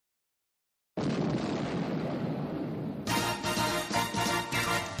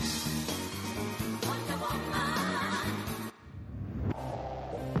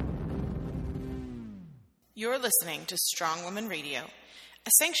You're listening to Strong Woman Radio, a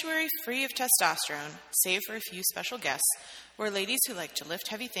sanctuary free of testosterone, save for a few special guests, where ladies who like to lift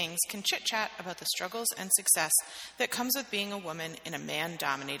heavy things can chit-chat about the struggles and success that comes with being a woman in a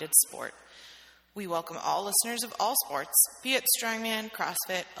man-dominated sport. We welcome all listeners of all sports, be it strongman,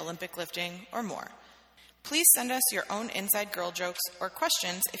 CrossFit, Olympic lifting, or more. Please send us your own inside girl jokes or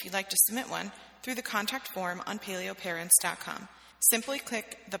questions if you'd like to submit one through the contact form on paleoparents.com. Simply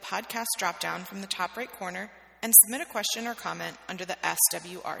click the podcast drop-down from the top right corner and submit a question or comment under the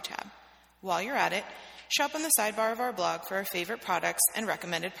SWR tab. While you're at it, shop on the sidebar of our blog for our favorite products and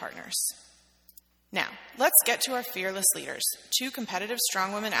recommended partners. Now, let's get to our fearless leaders, two competitive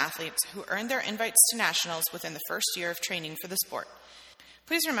strong women athletes who earned their invites to nationals within the first year of training for the sport.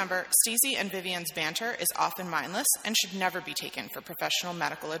 Please remember, Stacey and Vivian's banter is often mindless and should never be taken for professional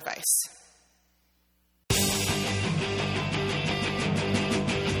medical advice.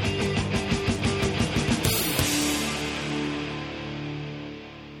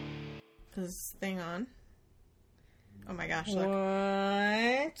 Is this thing on? Oh my gosh, look.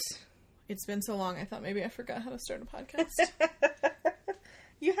 What? It's been so long, I thought maybe I forgot how to start a podcast.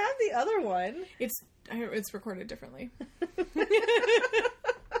 You have the other one. It's recorded differently.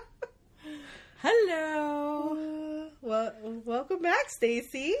 Hello. Well, welcome back,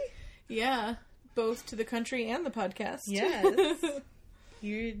 Stacey. Yeah, both to the country and the podcast. Yes.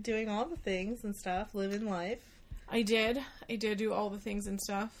 You're doing all the things and stuff, living life. I did do all the things and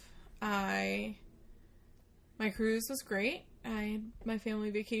stuff. My cruise was great. I had my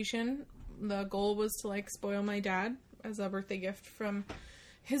family vacation. The goal was to spoil my dad as a birthday gift from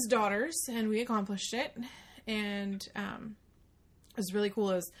his daughters, and we accomplished it. And it was really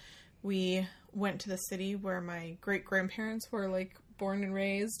cool as we went to the city where my great grandparents were born and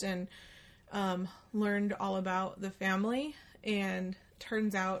raised, and learned all about the family. And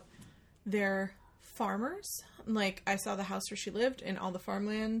turns out they're farmers. I saw the house where she lived and all the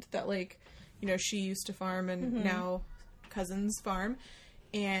farmland that she used to farm, and now cousins farm.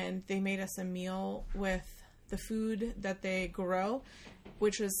 And they made us a meal with the food that they grow,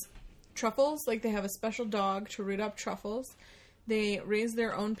 which was truffles. They have a special dog to root up truffles. They raise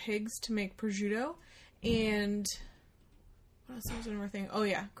their own pigs to make prosciutto. And what else was one more thing? Oh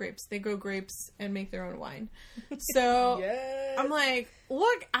yeah, grapes. They grow grapes and make their own wine. So Yes. I'm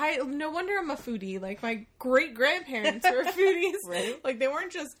look, no wonder I'm a foodie. My great grandparents were foodies. Right? They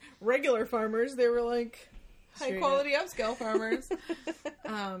weren't just regular farmers. They were high quality upscale farmers.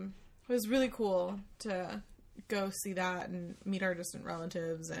 It was really cool to go see that and meet our distant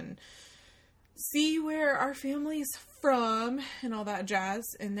relatives and see where our family's from and all that jazz.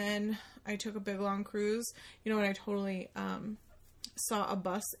 And then I took a big long cruise. You know what? I totally saw a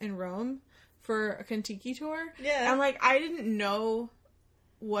bus in Rome for a Kentucky tour. Yeah. I'm I didn't know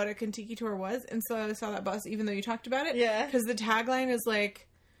what a Kentucky tour was, and so I saw that bus even though you talked about it. Yeah. Because the tagline is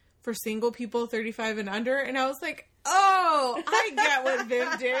for single people 35 and under, and I was oh, I get what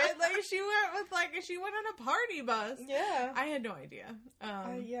Viv did. She went on a party bus. Yeah. I had no idea.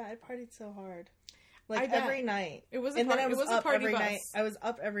 Yeah, I partied so hard. I bet. Every night. It was a party. It was a party every bus. night. I was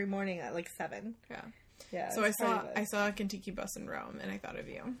up every morning at 7. Yeah. Yeah. So I saw a Kentucky bus in Rome, and I thought of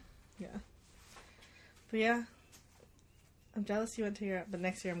you. Yeah. But yeah, I'm jealous you went to Europe, but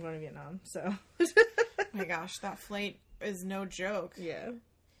next year I'm going to Vietnam, so. Oh my gosh, that flight is no joke. Yeah.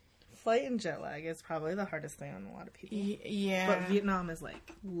 Flight and jet lag is probably the hardest thing on a lot of people. Yeah. But Vietnam is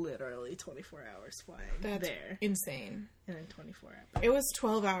literally 24 hours flying there. Insane. And then 24 hours. It was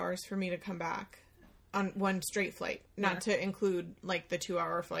 12 hours for me to come back on one straight flight, not to include the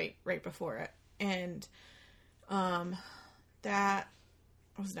 2-hour flight right before it. And that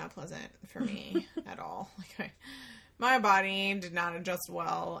was not pleasant for me at all. My body did not adjust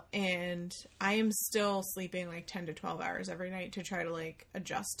well, and I am still sleeping 10 to 12 hours every night to try to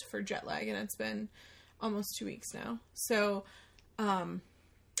adjust for jet lag, and it's been almost 2 weeks now. So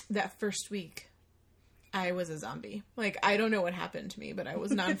that first week I was a zombie. I don't know what happened to me, but I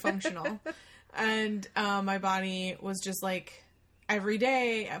was non-functional. And my body was just every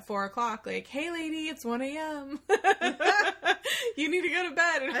day at 4 o'clock, hey lady, it's 1 a.m. You need to go to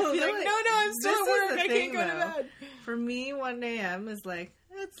bed. And I was no, I'm still at work. I can't go to bed. For me, 1 a.m. is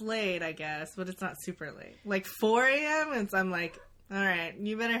it's late, I guess, but it's not super late. 4 a.m. I'm all right,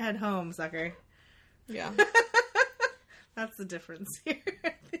 you better head home, sucker. Yeah. That's the difference here,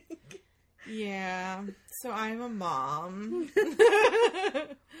 I think. Yeah. So I'm a mom.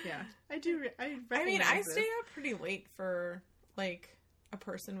 Yeah. I do. I stay up pretty late for a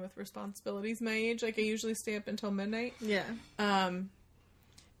person with responsibilities my age. I usually stay up until midnight. Yeah.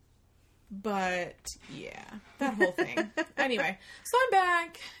 But yeah, that whole thing. Anyway, so I'm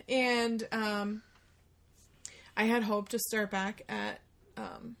back, and I had hoped to start back at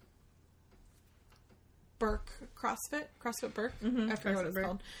Burke CrossFit Burke. I forget what it's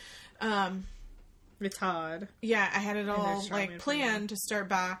called. It's hard. Yeah, I had it all like planned to start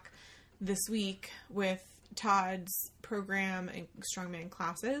back this week with Todd's program and strongman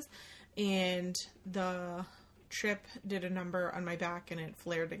classes, and the trip did a number on my back, and it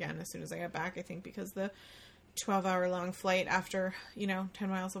flared again as soon as I got back. I think because the 12-hour long flight after 10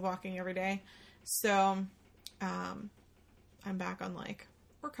 miles of walking every day. So I'm back on like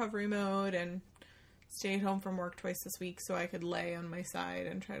recovery mode and stayed home from work twice this week so I could lay on my side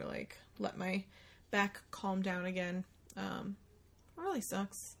and try to like let my back calm down again. It really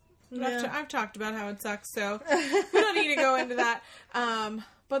sucks. But I've talked about how it sucks, so we don't need to go into that.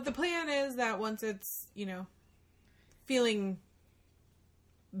 But the plan is that once it's, feeling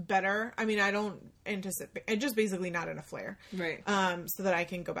better, I mean, I don't anticipate, it's just basically not in a flare. Right. So that I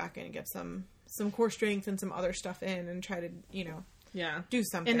can go back in and get some core strength and some other stuff in and try to, do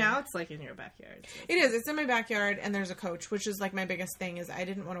something. And now it's like in your backyard. So. It is. It's in my backyard, and there's a coach, which is like my biggest thing is I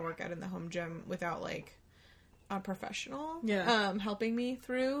didn't want to work out in the home gym without like a professional helping me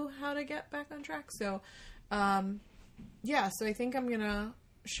through how to get back on track. So, so I think I'm going to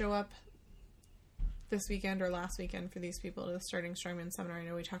show up this weekend or last weekend for these people to the Starting Strongman seminar. I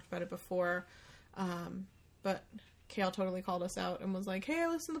know we talked about it before, but Kale totally called us out and was like, hey, I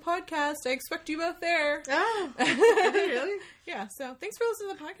listened to the podcast. I expect you both there. Oh, really? Yeah, so thanks for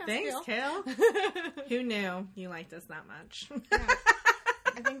listening to the podcast, Thanks, Kale. Who knew you liked us that much? Yeah.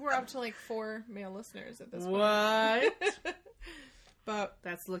 I think we're up to like 4 male listeners at this point. What? But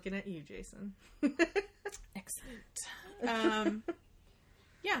that's looking at you, Jason. Excellent.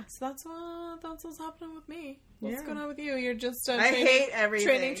 Yeah, so that's what's happening with me. What's going on with you? You're just I hate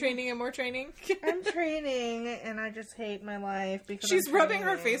everything. Training, and more training. I'm training, and I just hate my life because she's rubbing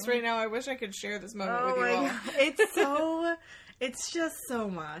her face right now. I wish I could share this moment with you all. God. It's just so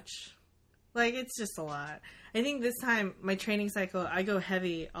much. Like, it's just a lot. I think this time, my training cycle, I go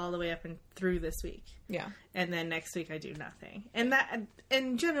heavy all the way up and through this week. Yeah. And then next week I do nothing.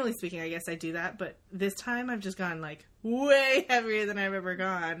 And generally speaking, I guess I do that, but this time I've just gone, like, way heavier than I've ever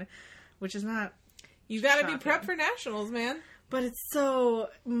gone, which is not You gotta be prepped for nationals, man. But it's so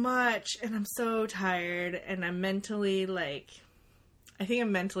much, and I'm so tired, and I'm mentally, like... I think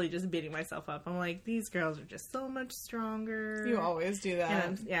I'm mentally just beating myself up. I'm like, these girls are just so much stronger. You always do that.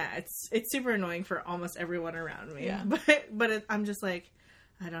 And it's super annoying for almost everyone around me. Yeah. But I'm just like,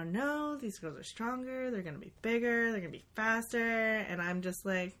 I don't know. These girls are stronger. They're going to be bigger. They're going to be faster. And I'm just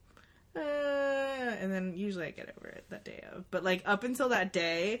like, and then usually I get over it that day of. But like up until that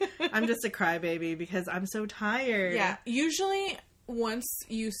day, I'm just a crybaby because I'm so tired. Yeah. Usually... once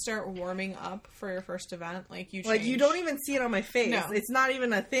you start warming up for your first event, like you change. Like you don't even see it on my face. No. It's not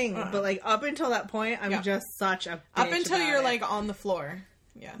even a thing. But like up until that point, I'm just such a bitch up until about you're it. like on the floor.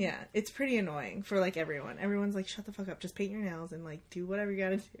 Yeah. Yeah. It's pretty annoying for like everyone. Everyone's like, shut the fuck up. Just paint your nails and like do whatever you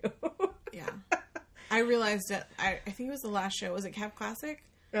gotta do. Yeah. I realized that I think it was the last show. Was it Cap Classic?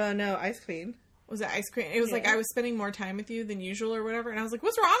 No, Ice Queen. Was it Ice Cream? It was like I was spending more time with you than usual or whatever. And I was like,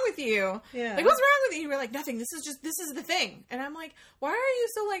 what's wrong with you? Yeah. Like, what's wrong with you? You were like, nothing. This is the thing. And I'm like, why are you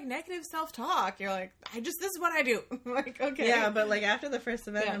so like negative self-talk? You're like, this is what I do. I'm like, okay. Yeah, but like after the first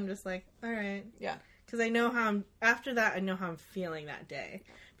event, I'm just like, all right. Yeah. Because I know after that, I know how I'm feeling that day.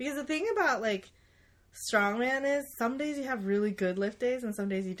 Because the thing about like strongman is some days you have really good lift days and some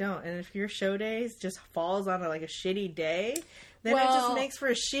days you don't. And if your show days just falls on a shitty day, then it just makes for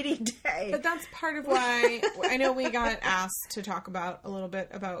a shitty day. But that's part of why I know we got asked to talk about a little bit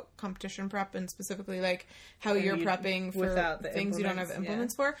about competition prep and specifically like how you're prepping for things you don't have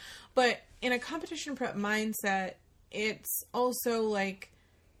implements for. But in a competition prep mindset, it's also like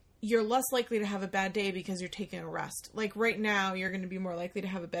you're less likely to have a bad day because you're taking a rest. Like right now, you're going to be more likely to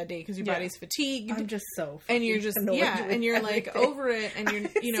have a bad day because your body's fatigued. I'm just so and you're just and you're like over it, and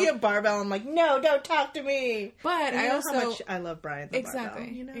you're see a barbell. I'm like, no, don't talk to me. But I also how much I love Brian.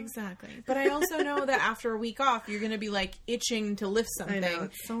 Exactly, barbell, exactly. But I also know that after a week off, you're going to be like itching to lift something. I know,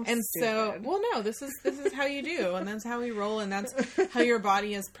 it's so and stupid. So, well, no, this is how you do, and that's how we roll, and that's how your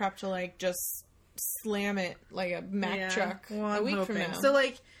body is prepped to like just slam it like a Mack truck a week from now. So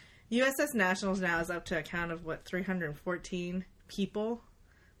like. USS Nationals now is up to a count of 314 people.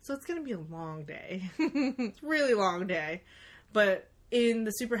 So it's going to be a long day. Really long day. But in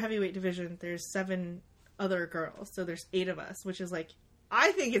the super heavyweight division, there's 7 other girls. So there's 8 of us, which is like,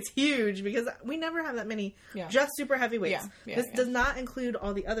 I think it's huge because we never have that many just super heavyweights. This does not include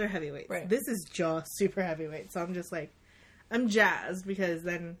all the other heavyweights. Right. This is just super heavyweight. So I'm just like, I'm jazzed because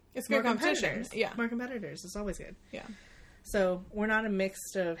then it's more competition. Yeah. More competitors. It's always good. Yeah. So we're not a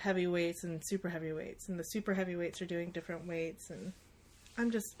mix of heavyweights and super heavyweights, and the super heavyweights are doing different weights, and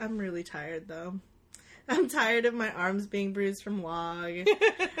I'm really tired though. I'm tired of my arms being bruised from log.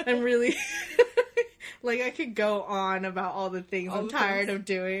 I'm really like, I could go on about all the things I'm tired of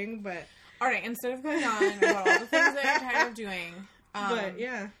doing, but all right, instead of going on about all the things that I'm tired of doing, but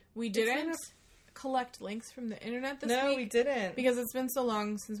yeah, we didn't collect links from the internet this week. No, we didn't, because it's been so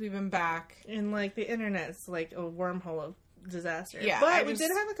long since we've been back, and like the internet's like a wormhole of disaster. Yeah, but we did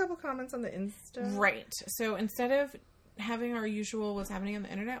have a couple comments on the Insta. Right. So instead of having our usual what's happening on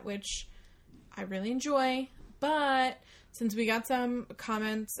the internet, which I really enjoy, but since we got some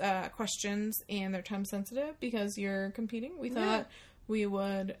comments, questions, and they're time sensitive because you're competing, we thought we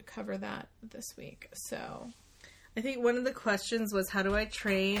would cover that this week. So I think one of the questions was, how do I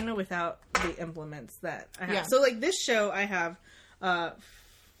train without the implements that I have? Yeah. So like this show, I have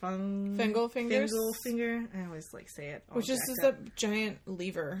Fingal fingers. Fingal finger. I always like say it. Which is just a giant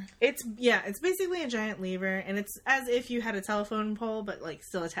lever. It's basically a giant lever, and it's as if you had a telephone pole, but like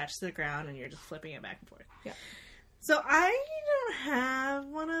still attached to the ground, and you're just flipping it back and forth. Yeah. So I don't have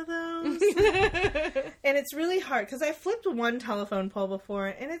one of those, and it's really hard because I flipped one telephone pole before,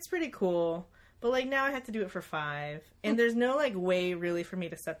 and it's pretty cool. But like now I have to do it for 5, and there's no like way really for me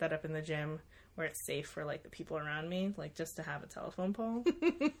to set that up in the gym where it's safe for like the people around me, like just to have a telephone pole.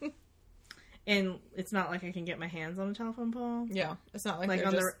 And it's not like I can get my hands on a telephone pole. Yeah, it's not like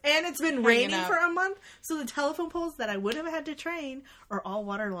on just and it's been raining for a month, so the telephone poles that I would have had to train are all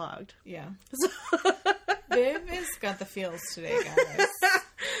waterlogged. Yeah. Viv has got the feels today, guys.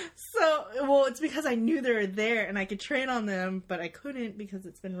 So, well, it's because I knew they were there and I could train on them, but I couldn't because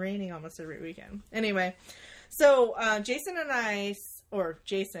it's been raining almost every weekend. Anyway, so Jason and I, or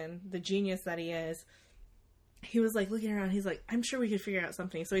Jason, the genius that he is, he was like looking around. He's like, I'm sure we could figure out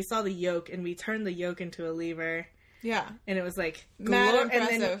something. So he saw the yoke, and we turned the yoke into a lever. Yeah, and it was like mad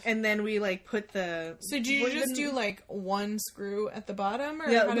impressive. And then we like put the. So did you just do like one screw at the bottom, or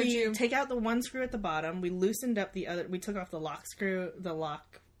yeah? How did you take out the one screw at the bottom? We loosened up the other. We took off the lock screw, the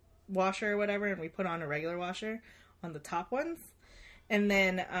lock washer or whatever, and we put on a regular washer on the top ones, and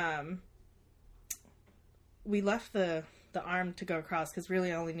then we left the arm to go across because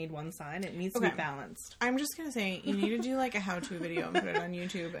really I only need one side. It needs to be balanced. I'm just gonna say you need to do like a how-to video and put it on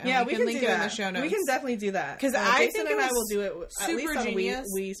YouTube. And yeah, we can link do it that. in the show notes. We can definitely do that because Jason and I will do it at least on genius.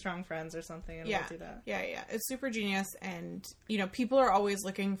 We Strong Friends or something, and we'll do that. Yeah, it's super genius, and you know people are always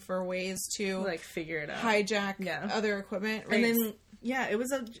looking for ways to like figure it out, hijack other equipment, right? And then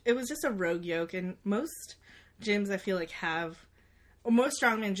it was just a rogue yoke, and most gyms I feel like have. Well, most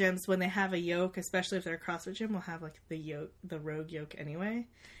strongman gyms, when they have a yoke, especially if they're a CrossFit gym, will have like the rogue yoke anyway,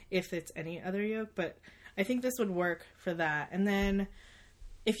 if it's any other yoke. But I think this would work for that. And then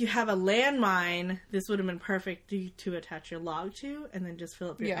if you have a landmine, this would have been perfect to attach your log to, and then just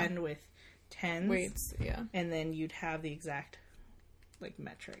fill up your end with 10s. Weights, yeah. And then you'd have the exact like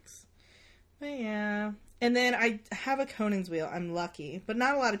metrics. But yeah. And then I have a Conan's wheel. I'm lucky, but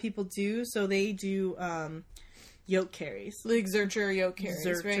not a lot of people do. So they do yoke carries. Like Zercher yoke carries,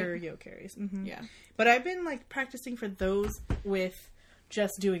 Zercher right? yoke carries. Mm-hmm. Yeah. But I've been like practicing for those with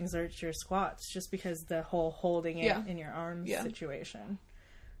just doing Zercher squats, just because the whole holding it in your arms situation.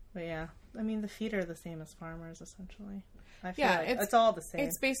 But yeah, I mean the feet are the same as farmers essentially. I feel like it's all the same.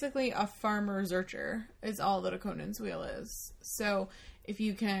 It's basically a farmer Zercher is all that a Conan's wheel is. So if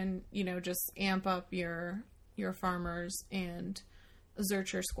you can, just amp up your farmers and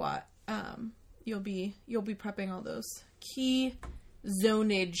Zercher squat, you'll be prepping all those key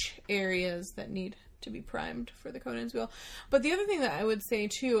zonage areas that need to be primed for the Conan's wheel. But the other thing that I would say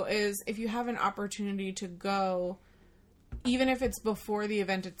too is if you have an opportunity to go, even if it's before the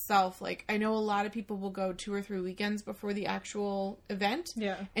event itself, like I know a lot of people will go 2 or 3 weekends before the actual event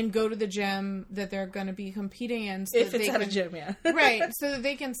and go to the gym that they're going to be competing in. So if it's at a gym, right. So that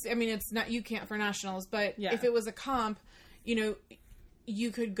they can, I mean, it's not, you can't for nationals, but if it was a comp,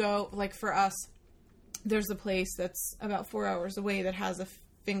 you could go, like for us, there's a place that's about 4 hours away that has a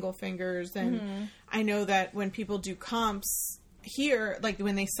Fingal fingers. And I know that when people do comps here, like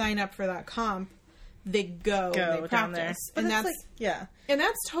when they sign up for that comp, they go and they practice. And that's and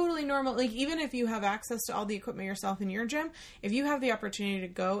that's totally normal. Like even if you have access to all the equipment yourself in your gym, if you have the opportunity to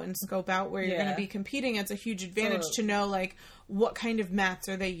go and scope out where you're going to be competing, it's a huge advantage to know like what kind of mats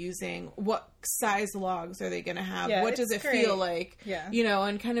are they using, what size logs are they going to have, what does it feel like,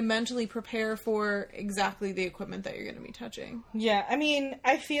 and kind of mentally prepare for exactly the equipment that you're going to be touching. Yeah, I mean,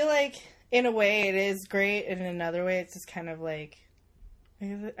 I feel like in a way it is great, and in another way it's just kind of like,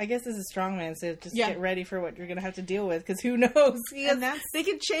 I guess this is strongman, so just Yeah. get ready for what you're going to have to deal with, because who knows? And that's- They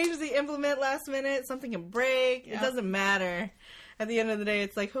can change the implement last minute, something can break, Yeah. it doesn't matter. At the end of the day,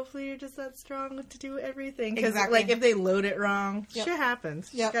 it's like, hopefully you're just that strong to do everything. Because, Exactly. like, if they load it wrong, Yep. shit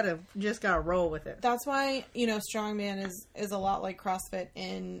happens. You Yep. just gotta roll with it. That's why, you know, strongman is a lot like CrossFit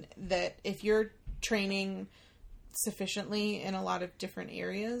in that if you're training sufficiently in a lot of different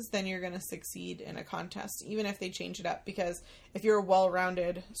areas, then you're going to succeed in a contest, even if they change it up. Because if you're a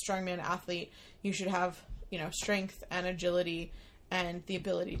well-rounded strongman athlete, you should have, you know, strength and agility and the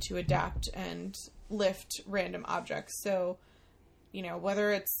ability to adapt and lift random objects. So, you know,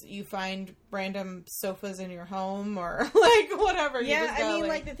 whether it's you find random sofas in your home or like whatever. you Yeah, just I gotta, mean,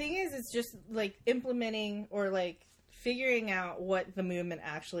 like, the thing is, it's just, like, implementing or, like, figuring out what the movement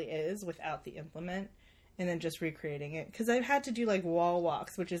actually is without the implement, and then just recreating it. Because I've had to do, like, wall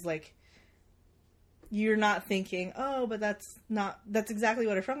walks, which is, like, you're not thinking, oh, but that's exactly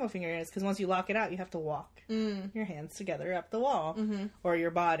what a fungal finger is, because once you lock it out, you have to walk your hands together up the wall, or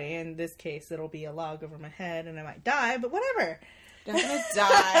your body. In this case, it'll be a log over my head, and I might die, but whatever. Don't gonna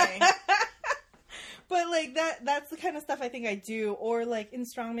die. But, like, that's the kind of stuff I think I do. Or, like, in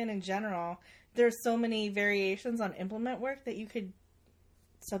strongman in general, there's so many variations on implement work that you could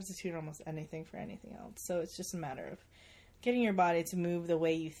substitute almost anything for anything else. So it's just a matter of getting your body to move the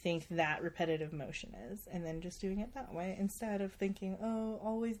way you think that repetitive motion is, and then just doing it that way instead of thinking, oh,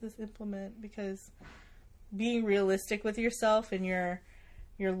 always this implement. Because being realistic with yourself and your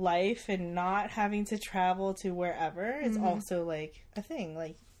life and not having to travel to wherever is also, like, a thing.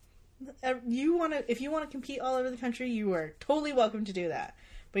 Like, if you want to compete all over the country, you are totally welcome to do that,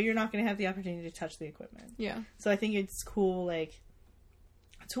 but you're not going to have the opportunity to touch the equipment. Yeah. So I think it's cool, like,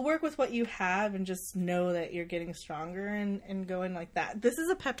 to work with what you have and just know that you're getting stronger and going like that. This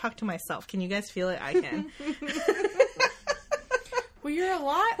is a pep talk to myself. Can you guys feel it? I can. Well, you're a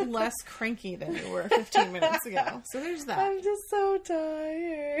lot less cranky than you were 15 minutes ago. So there's that. I'm just so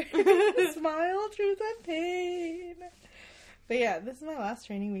tired. Smile through the pain. But yeah, this is my last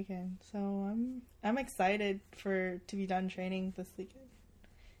training weekend, so I'm excited to be done training this weekend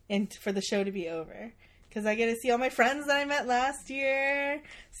and for the show to be over, because I get to see all my friends that I met last year.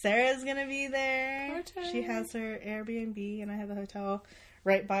 Sarah's gonna be there. Okay. She has her Airbnb, and I have the hotel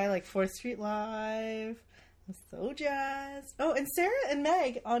right by, like, 4th Street Live. I'm so jazzed. Oh, and Sarah and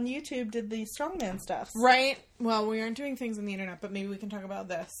Meg on YouTube did the strongman stuff. Right. Well, we aren't doing things on the internet, but maybe we can talk about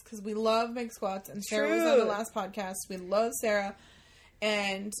this because we love Meg Squats, and Sarah was on the last podcast. We love Sarah,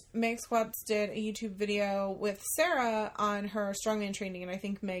 and Meg Squats did a YouTube video with Sarah on her strongman training, and I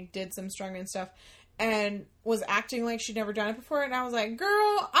think Meg did some strongman stuff and was acting like she'd never done it before, and I was like,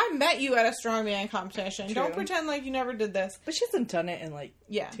 girl, I met you at a strongman competition. True. Don't pretend like you never did this. But she hasn't done it in, like,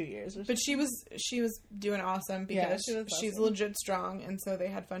 Yeah. 2 years or But she was doing awesome because she was she's awesome. legit strong, and so they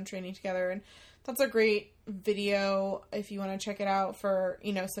had fun training together, and that's a great video if you want to check it out for,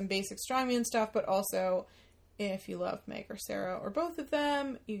 you know, some basic strongman stuff, but also if you love Meg or Sarah or both of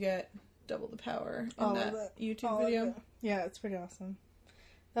them, you get double the power in that YouTube video. Yeah, it's pretty awesome.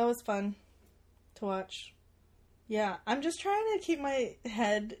 That was fun to watch. Yeah, I'm just trying to keep my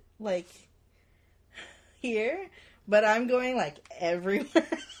head, like, here, but I'm going, like, everywhere.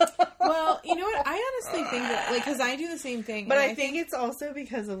 Well, you know what? I honestly think that, like, because I do the same thing. But and I think it's also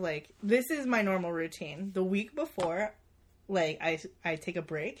because of, like, this is my normal routine. The week before, like, I take a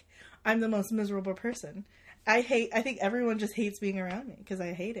break, I'm the most miserable person. I think everyone just hates being around me because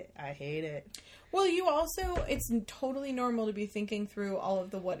I hate it. I hate it. Well, you also, it's totally normal to be thinking through all of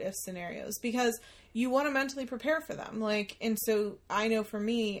the what if scenarios because you want to mentally prepare for them. Like, and so I know for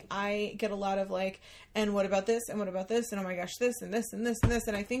me, I get a lot of like, and what about this? And what about this? And oh my gosh, this and this and this and this.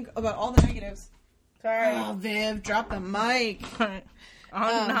 And I think about all the negatives. Sorry. Oh, Viv, drop the mic. Not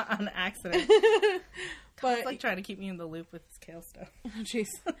on accident. But, It's like trying to keep me in the loop with this kale stuff. jeez.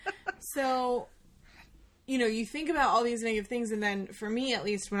 So, you know, you think about all these negative things, and then for me, at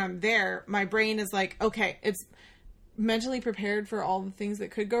least when I'm there, my brain is like, okay, it's mentally prepared for all the things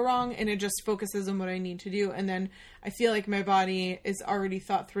that could go wrong, and it just focuses on what I need to do. And then I feel like my body is already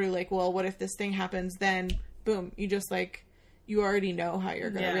thought through, like, well, what if this thing happens? Then, boom, you just, like, you already know how you're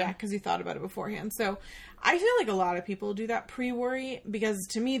going to react because you thought about it beforehand. So I feel like a lot of people do that pre-worry, because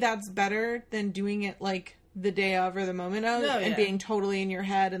to me, that's better than doing it, like, the day of or the moment of and being totally in your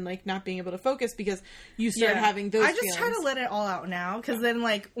head and like not being able to focus because you start having those I just feelings. try to let it all out now because then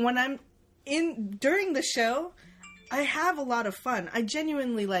like when I'm during the show I have a lot of fun. I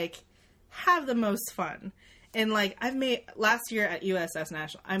genuinely like have the most fun. And like I've made last year at USS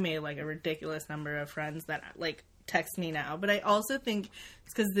National I made like a ridiculous number of friends that like text me now. But I also think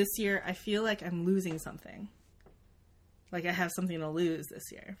it's because this year I feel like I'm losing something. like I have something to lose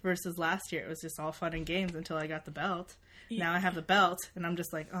this year. Versus last year, it was just all fun and games until I got the belt. Yeah. Now I have the belt, and I'm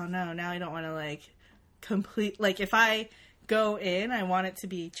just like, oh no, now I don't want to like complete. Like if I go in, I want it to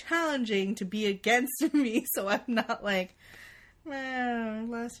be challenging to be against me, so I'm not like, man,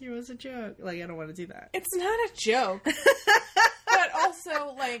 last year was a joke. Like I don't want to do that. It's not a joke. But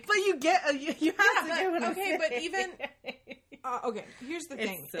also, like... But you get... You have to get what I'm saying. But even... okay, here's the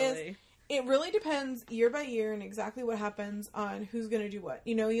thing. Is it really depends year by year and exactly what happens on who's going to do what.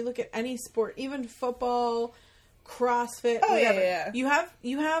 You know, you look at any sport, even football, CrossFit, whatever. Yeah.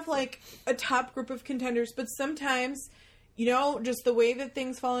 You have, like, a top group of contenders, but sometimes... You know, just the way that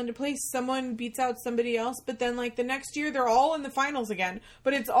things fall into place, someone beats out somebody else, but then, like, the next year, they're all in the finals again.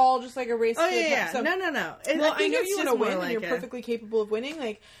 But it's all just, like, a race to the top. So, no. Well, I know you want to win, and you're perfectly capable of winning.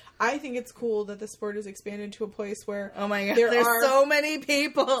 Like, I think it's cool that the sport has expanded to a place where... Oh, my God. There's so many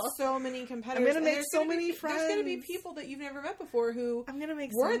people. So many competitors. I'm going to make so many friends. There's going to be people that you've never met before who I'm gonna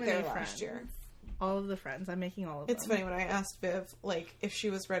make weren't there last year. All of the friends. I'm making all of them. It's funny, when I asked Viv, like, if she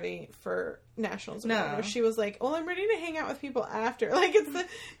was ready for nationals or whatever, she was like, well, I'm ready to hang out with people after. Like, it's the...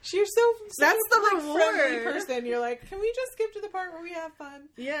 You're That's the reward. Friendly person. You're like, can we just skip to the part where we have fun?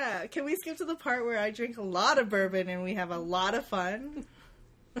 Yeah. Can we skip to the part where I drink a lot of bourbon and we have a lot of fun?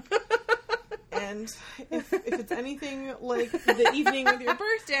 And if it's anything like the evening of your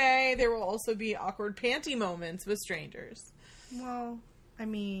birthday, there will also be awkward panty moments with strangers. Well... I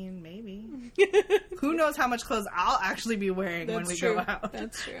mean, maybe. Who knows how much clothes I'll actually be wearing when we go out.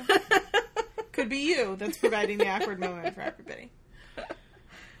 That's true. Could be you that's providing the awkward moment for everybody.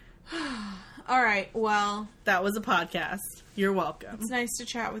 All right, well. That was a podcast. You're welcome. It's nice to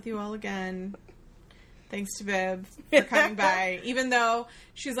chat with you all again. Thanks to Viv for coming by. Even though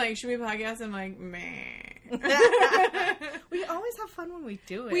she's like, should we podcast? I'm like, meh. We always have fun when we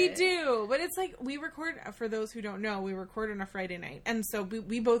do it. We do, but it's like we record, for those who don't know, we record on a Friday night, and so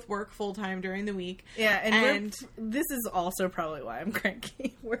we both work full time during the week. Yeah, and this is also probably why I'm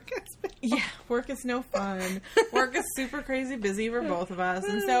cranky. Work is no fun. Work is super crazy busy for both of us,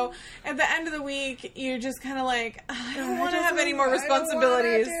 and so at the end of the week, you're just kind of like, I don't want to have any more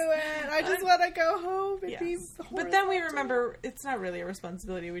responsibilities. I just want to go home and be horrible. But then we remember it's not really a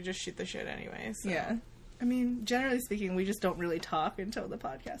responsibility. We just shoot the shit anyway. So. Yeah. I mean, generally speaking, we just don't really talk until the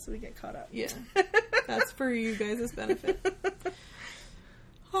podcast, so we get caught up. Yeah. That's for you guys' benefit.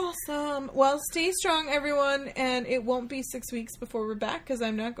 Awesome. Well, stay strong, everyone, and it won't be 6 weeks before we're back, because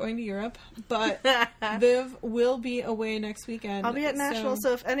I'm not going to Europe, but Viv will be away next weekend. I'll be at Nashville,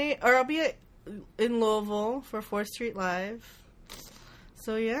 so if I'll be in Louisville for 4th Street Live.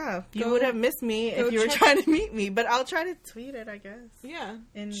 So, yeah, you would have missed me if you were trying to meet me. But I'll try to tweet it, I guess. Yeah.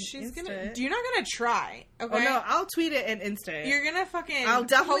 She's going to... You're not going to try, okay? Oh, no, I'll tweet it and Insta it. You're going to fucking... I'll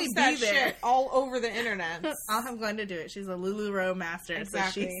definitely post that be there. Shit all over the internet. I'll have Glenn to do it. She's a LuLaRoe master,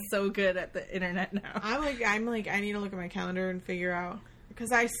 exactly. So she's so good at the internet now. I'm like, I need to look at my calendar and figure out...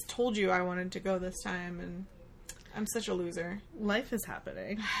 Because I told you I wanted to go this time, and... I'm such a loser. Life is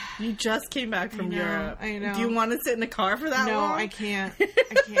happening. You just came back from Europe. I know. Do you want to sit in a car for that long? No, I can't.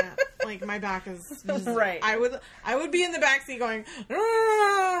 I can't. Like, my back is... Just, right. I would be in the backseat going...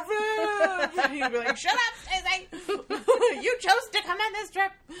 You'd be like, shut up, Stacey! You chose to come on this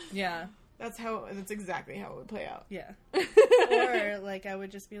trip! Yeah. That's exactly how it would play out. Yeah. Or, like, I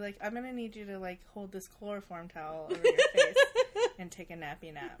would just be like, I'm going to need you to, like, hold this chloroform towel over your face and take a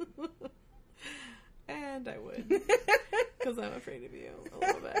nappy nap. And I would. Because I'm afraid of you a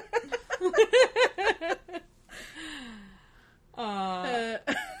little bit. I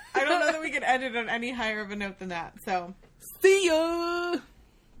don't know that we can end it on any higher of a note than that, so. See ya!